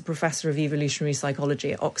Dunbar, who's a professor of evolutionary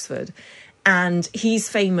psychology at Oxford. And he's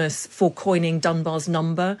famous for coining Dunbar's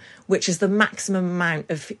number, which is the maximum amount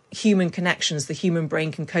of human connections the human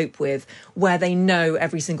brain can cope with, where they know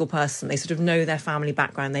every single person. They sort of know their family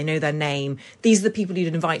background. They know their name. These are the people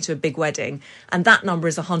you'd invite to a big wedding. And that number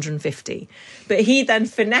is 150. But he then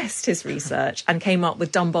finessed his research and came up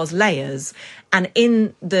with Dunbar's layers. And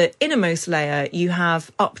in the innermost layer, you have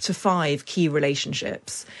up to 5 key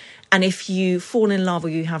relationships. And if you fall in love or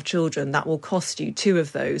you have children, that will cost you 2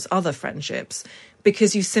 of those other friendships,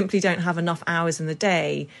 because you simply don't have enough hours in the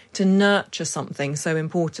day to nurture something so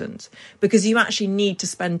important. Because you actually need to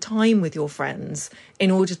spend time with your friends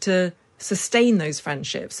in order to sustain those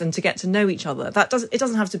friendships and to get to know each other. It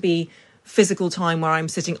doesn't have to be physical time where I'm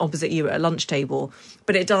sitting opposite you at a lunch table,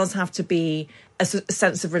 but it does have to be a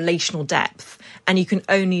sense of relational depth. And you can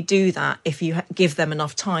only do that if you give them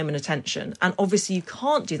enough time and attention. And obviously you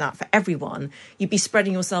can't do that for everyone. You'd be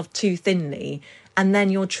spreading yourself too thinly. And then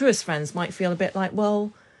your truest friends might feel a bit like,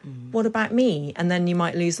 well, what about me? And then you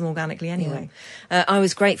might lose them organically anyway. Yeah. I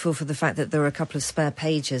was grateful for the fact that there were a couple of spare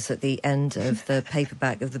pages at the end of the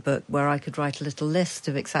paperback of the book where I could write a little list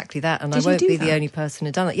of exactly that. And I won't be the only person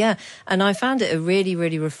who'd done it. Yeah. And I found it a really,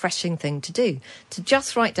 really refreshing thing to do, to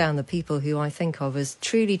just write down the people who I think of as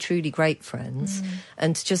truly, truly great friends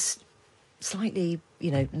and to just slightly,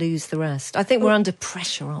 lose the rest. I think we're under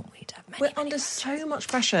pressure, aren't we? We're under so much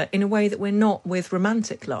pressure in a way that we're not with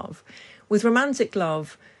romantic love. With romantic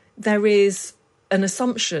love, there is an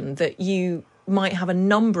assumption that you might have a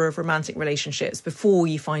number of romantic relationships before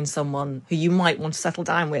you find someone who you might want to settle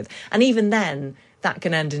down with. And even then, that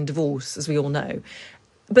can end in divorce, as we all know.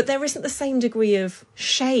 But there isn't the same degree of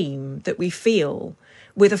shame that we feel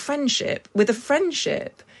with a friendship. With a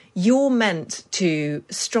friendship, you're meant to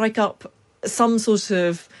strike up some sort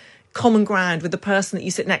of common ground with the person that you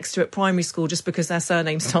sit next to at primary school just because their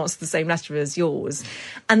surname starts with the same letter as yours.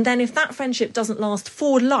 And then if that friendship doesn't last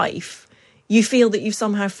for life, you feel that you've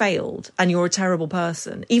somehow failed and you're a terrible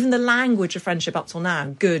person. Even the language of friendship up till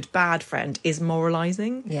now, good, bad friend, is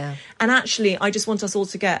moralising. Yeah. And actually, I just want us all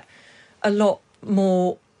to get a lot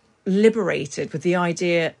more liberated with the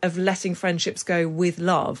idea of letting friendships go with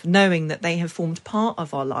love, knowing that they have formed part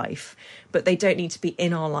of our life, but they don't need to be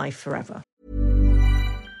in our life forever.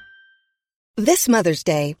 This Mother's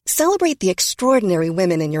Day, celebrate the extraordinary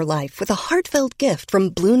women in your life with a heartfelt gift from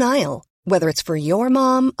Blue Nile. Whether it's for your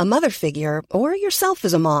mom, a mother figure, or yourself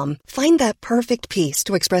as a mom, find that perfect piece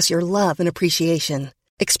to express your love and appreciation.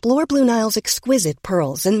 Explore Blue Nile's exquisite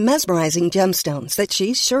pearls and mesmerizing gemstones that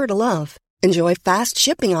she's sure to love. Enjoy fast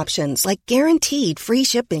shipping options like guaranteed free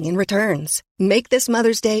shipping and returns. Make this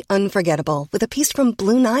Mother's Day unforgettable with a piece from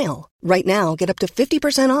Blue Nile. Right now, get up to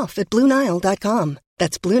 50% off at BlueNile.com.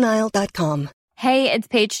 That's BlueNile.com. Hey, it's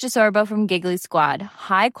Paige DeSorbo from Giggly Squad.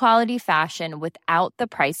 High quality fashion without the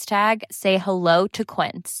price tag. Say hello to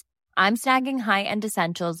Quince. I'm snagging high-end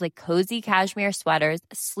essentials like cozy cashmere sweaters,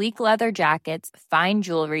 sleek leather jackets, fine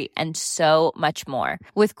jewelry, and so much more.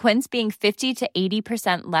 With Quince being 50 to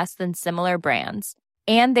 80% less than similar brands.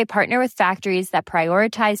 And they partner with factories that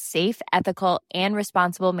prioritize safe, ethical, and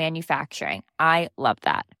responsible manufacturing. I love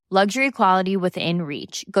that. Luxury quality within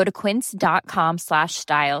reach. Go to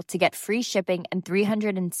quince.com/style to get free shipping and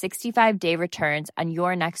 365-day returns on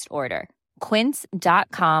your next order.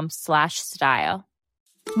 Quince.com/style.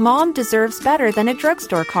 Mom deserves better than a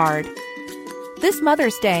drugstore card. This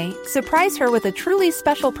Mother's Day, surprise her with a truly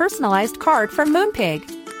special personalized card from Moonpig.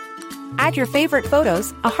 Add your favorite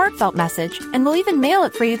photos, a heartfelt message, and we'll even mail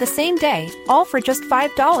it for you the same day, all for just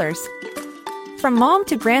 $5. From mom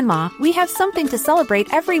to grandma, we have something to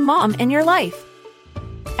celebrate every mom in your life.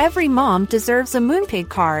 Every mom deserves a Moonpig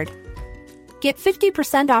card. Get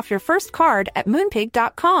 50% off your first card at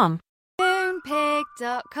Moonpig.com.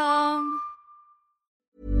 Moonpig.com.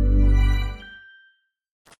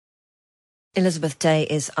 Elizabeth Day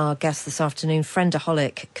is our guest this afternoon.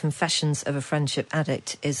 Friendaholic, Confessions of a Friendship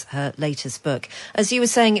Addict is her latest book. As you were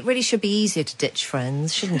saying, it really should be easier to ditch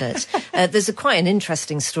friends, shouldn't it? There's quite an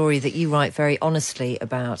interesting story that you write very honestly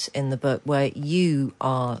about in the book, where you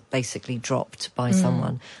are basically dropped by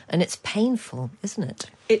someone, and it's painful, isn't it?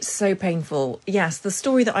 It's so painful. Yes, the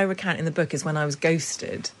story that I recount in the book is when I was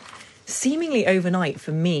ghosted, seemingly overnight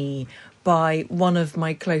for me, by one of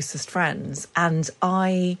my closest friends, and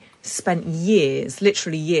I spent years,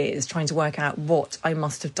 literally years, trying to work out what I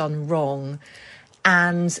must have done wrong.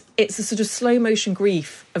 And it's a sort of slow motion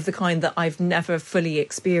grief of the kind that I've never fully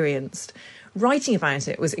experienced. Writing about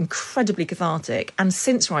it was incredibly cathartic, and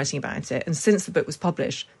since writing about it and since the book was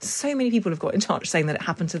published, so many people have got in touch saying that it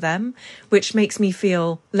happened to them, which makes me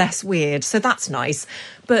feel less weird, so that's nice.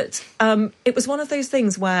 But it was one of those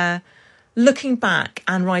things where, looking back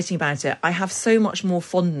and writing about it, I have so much more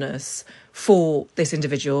fondness for this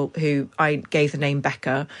individual who I gave the name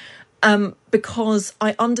Becca, because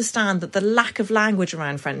I understand that the lack of language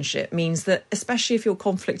around friendship means that, especially if you're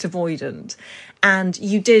conflict avoidant and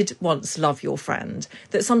you did once love your friend,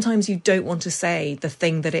 that sometimes you don't want to say the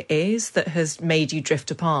thing that it is that has made you drift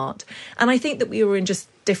apart. And I think that we were in just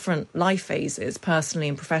different life phases, personally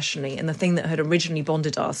and professionally, and the thing that had originally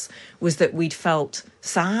bonded us was that we'd felt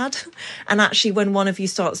sad. And actually, when one of you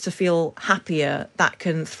starts to feel happier, that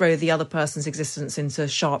can throw the other person's existence into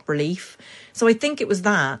sharp relief. So I think it was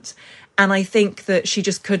that. And I think that she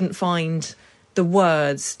just couldn't find the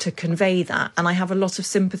words to convey that. And I have a lot of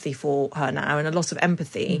sympathy for her now and a lot of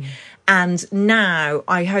empathy. And now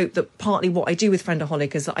I hope that partly what I do with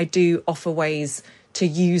Friendaholic is that I do offer ways to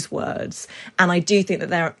use words. And I do think that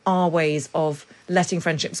there are ways of letting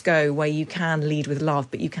friendships go where you can lead with love,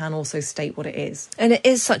 but you can also state what it is. And it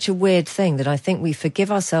is such a weird thing that I think we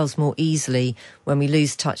forgive ourselves more easily when we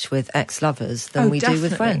lose touch with ex-lovers than we do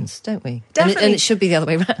with friends, don't we? Definitely. And it should be the other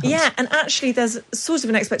way around. Yeah, and actually there's sort of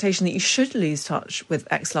an expectation that you should lose touch with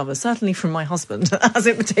ex-lovers, certainly from my husband, as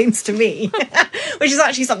it pertains to me, which is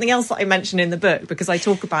actually something else that I mention in the book, because I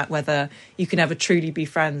talk about whether you can ever truly be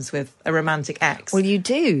friends with a romantic ex. Well, you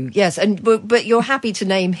do, yes, but you're happy to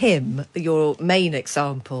name him your main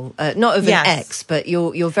example, not of an ex, but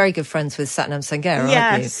you're very good friends with Satnam Sanghera,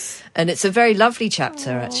 aren't you? And it's a very lovely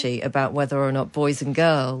chapter, actually, about whether or not boys and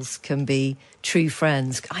girls can be true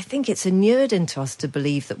friends. I think it's inured into us to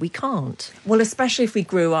believe that we can't. Well, especially if we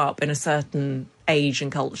grew up in a certain age and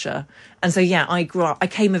culture. And so, yeah, I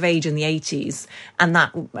came of age in the 80s and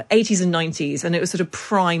that 80s and 90s, and it was sort of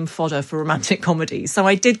prime fodder for romantic comedy. So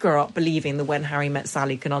I did grow up believing the When Harry Met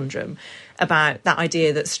Sally conundrum, about that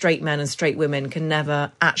idea that straight men and straight women can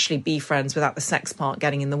never actually be friends without the sex part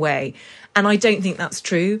getting in the way. And I don't think that's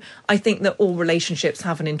true. I think that all relationships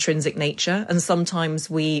have an intrinsic nature, and sometimes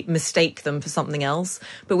we mistake them for something else.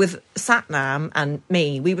 But with Satnam and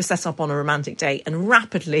me, we were set up on a romantic date and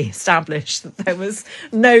rapidly established that there was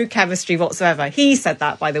no chemistry whatsoever. He said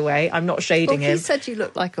that, by the way. I'm not shading him. He said you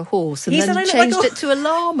looked like a horse and he then changed it to a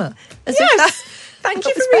llama. Yes. Thank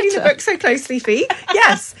you for reading the book so closely, Fee.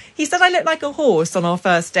 Yes. He said I looked like a horse on our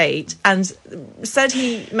first date and said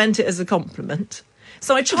he meant it as a compliment.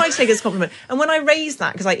 So I tried to take it as a compliment. And when I raised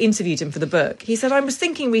that, because I interviewed him for the book, he said, I was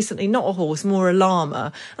thinking recently, not a horse, more a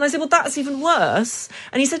llama. And I said, well, that's even worse.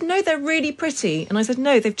 And he said, no, they're really pretty. And I said,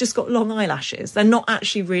 no, they've just got long eyelashes. They're not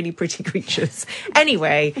actually really pretty creatures.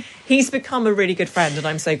 Anyway, he's become a really good friend and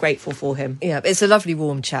I'm so grateful for him. Yeah, it's a lovely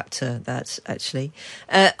warm chapter, that, actually.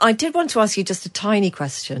 I did want to ask you just a tiny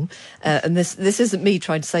question. And this isn't me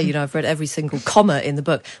trying to say, I've read every single comma in the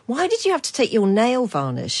book. Why did you have to take your nail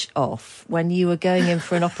varnish off when you were going in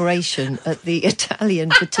for an operation at the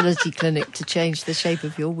Italian fertility clinic to change the shape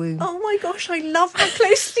of your womb? Oh my gosh, I love how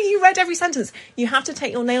closely you read every sentence. You have to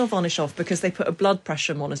take your nail varnish off because they put a blood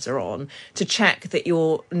pressure monitor on to check that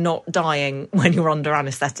you're not dying when you're under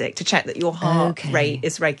anaesthetic, to check that your heart rate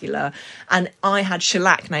is regular. And I had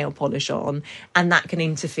shellac nail polish on and that can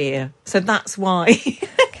interfere. So that's why...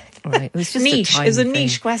 Right. It was just niche. It was a thing.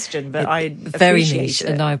 niche question, but I very appreciate niche, it.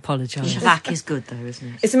 and I apologise. Shellac is good, though, isn't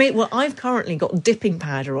it? It's amazing. Well, I've currently got dipping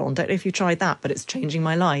powder on. Don't know if you tried that, but it's changing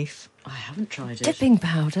my life. I haven't tried it. Dipping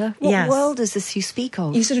powder? What world is this you speak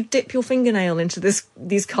of? You sort of dip your fingernail into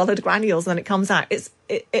these coloured granules, and then it comes out.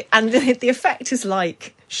 And the effect is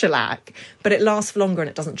like shellac, but it lasts for longer and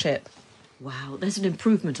it doesn't chip. Wow, there's an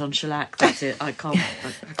improvement on shellac. That's it. I can't.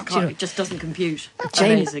 It just doesn't compute.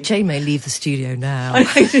 Amazing. Jane may leave the studio now.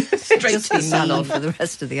 Straight Just to be the salon. me for the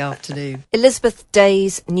rest of the afternoon. Elizabeth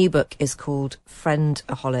Day's new book is called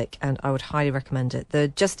Friendaholic, and I would highly recommend it. There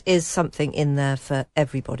just is something in there for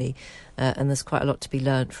everybody, and there's quite a lot to be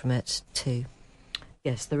learnt from it too.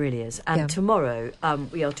 Yes, there really is. And tomorrow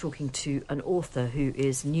we are talking to an author who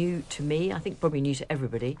is new to me, I think probably new to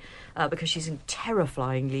everybody, because she's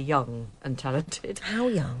terrifyingly young and talented. How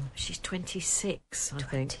young? She's 26, I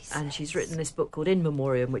think. And she's written this book called In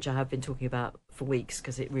Memoriam, which I have been talking about for weeks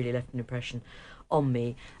because it really left an impression on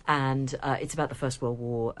me. And it's about the First World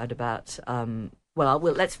War and about...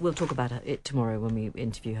 we'll talk about it tomorrow when we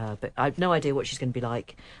interview her. But I've no idea what she's going to be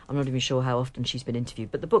like. I'm not even sure how often she's been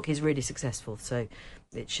interviewed. But the book is really successful, so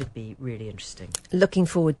it should be really interesting. Looking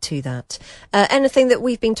forward to that. Anything that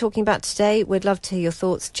we've been talking about today, we'd love to hear your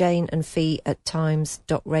thoughts. Jane and Fee at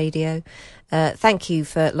times.radio. Thank you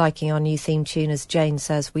for liking our new theme tune. As Jane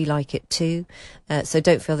says, we like it too. So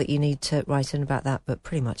don't feel that you need to write in about that, but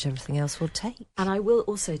pretty much everything else we'll take. And I will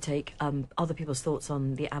also take other people's thoughts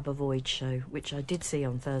on the ABBA Void show, which I did see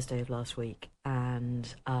on Thursday of last week.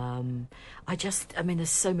 And there's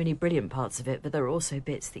so many brilliant parts of it, but there are also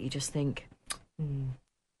bits that you just think,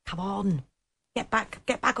 come on, get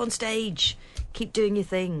back on stage, keep doing your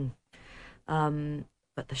thing.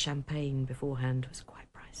 But the champagne beforehand was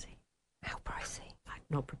quite pricey. How pricey? I'm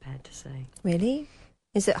not prepared to say. Really?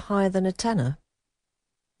 Is it higher than a tenner?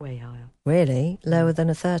 Way higher. Really? Lower than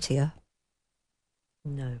a 30er?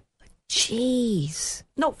 No. Jeez.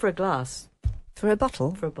 Not for a glass. For a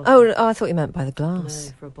bottle? For a bottle. Oh, I thought you meant by the glass.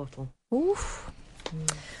 No, for a bottle. Oof.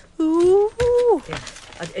 Ooh. Yeah.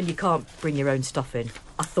 And you can't bring your own stuff in.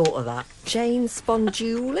 I thought of that. Jane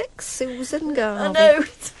Spondulic, Susan Garvey. I know.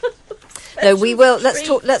 No, we will.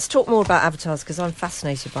 Let's talk more about avatars because I'm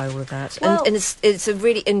fascinated by all of that. Well, and it's a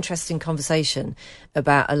really interesting conversation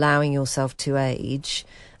about allowing yourself to age.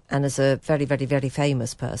 And as a very, very, very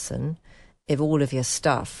famous person, if all of your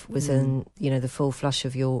stuff was in, the full flush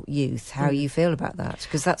of your youth, how you feel about that?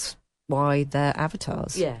 Because that's why they're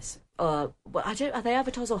avatars. Yes. Are they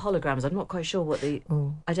avatars or holograms? I'm not quite sure what the...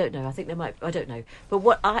 I don't know. I think they might... I don't know. But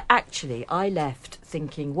what I left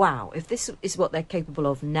thinking, wow, if this is what they're capable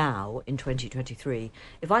of now in 2023,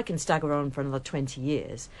 if I can stagger on for another 20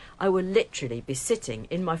 years, I will literally be sitting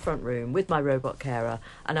in my front room with my robot carer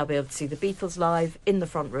and I'll be able to see the Beatles live in the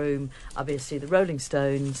front room. I'll be able to see the Rolling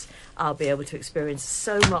Stones. I'll be able to experience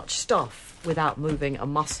so much stuff without moving a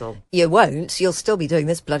muscle. You won't. You'll still be doing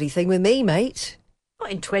this bloody thing with me, mate. Not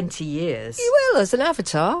in 20 years. You will, as an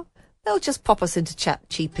avatar. They'll just pop us into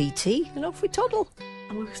ChatGPT and off we toddle.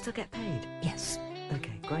 And we'll still get paid? Yes.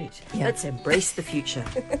 Okay, great. Yeah. Let's embrace the future.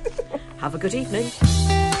 Have a good evening.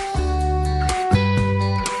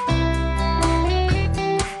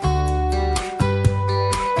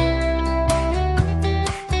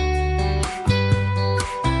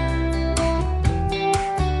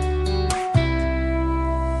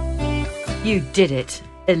 You did it.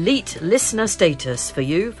 Elite listener status for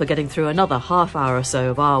you for getting through another half hour or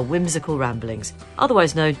so of our whimsical ramblings,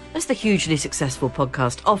 otherwise known as the hugely successful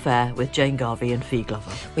podcast Off Air with Jane Garvey and Fee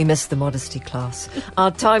Glover. We missed the modesty class.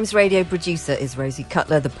 Our Times Radio producer is Rosie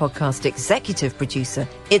Cutler, the podcast executive producer.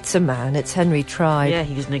 It's a man, it's Henry Tribe. Yeah,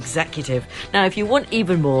 he's an executive. Now, if you want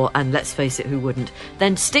even more, and let's face it, who wouldn't,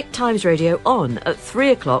 then stick Times Radio on at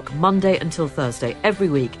 3 o'clock Monday until Thursday every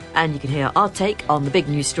week, and you can hear our take on the big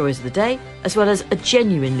news stories of the day, as well as a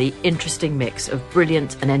genuinely interesting mix of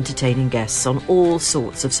brilliant and entertaining guests on all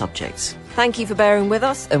sorts of subjects. Thank you for bearing with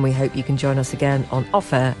us, and we hope you can join us again on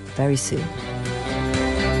Off Air very soon.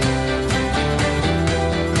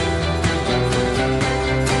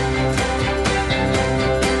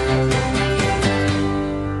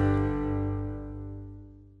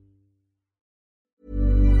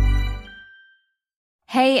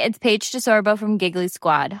 Hey, it's Paige DeSorbo from Giggly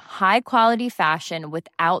Squad. High quality fashion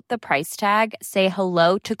without the price tag. Say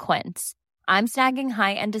hello to Quince. I'm snagging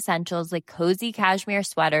high-end essentials like cozy cashmere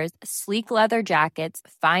sweaters, sleek leather jackets,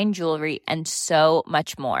 fine jewelry, and so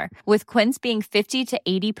much more. With Quince being 50 to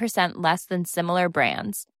 80% less than similar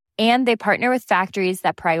brands. And they partner with factories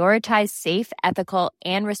that prioritize safe, ethical,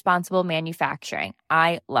 and responsible manufacturing.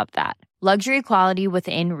 I love that. Luxury quality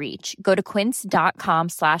within reach. Go to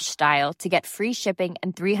quince.com/style to get free shipping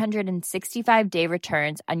and 365-day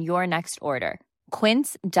returns on your next order.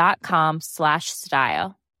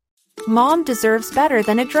 Quince.com/style. Mom deserves better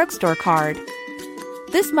than a drugstore card.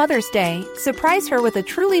 This Mother's Day, surprise her with a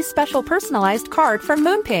truly special personalized card from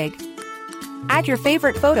Moonpig. Add your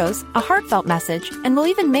favorite photos, a heartfelt message, and we'll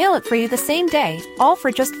even mail it for you the same day, all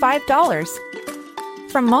for just $5.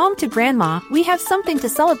 From mom to grandma, we have something to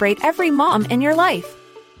celebrate every mom in your life.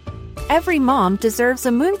 Every mom deserves a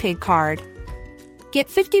Moonpig card. Get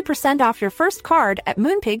 50% off your first card at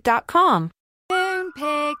Moonpig.com.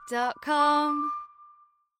 Moonpig.com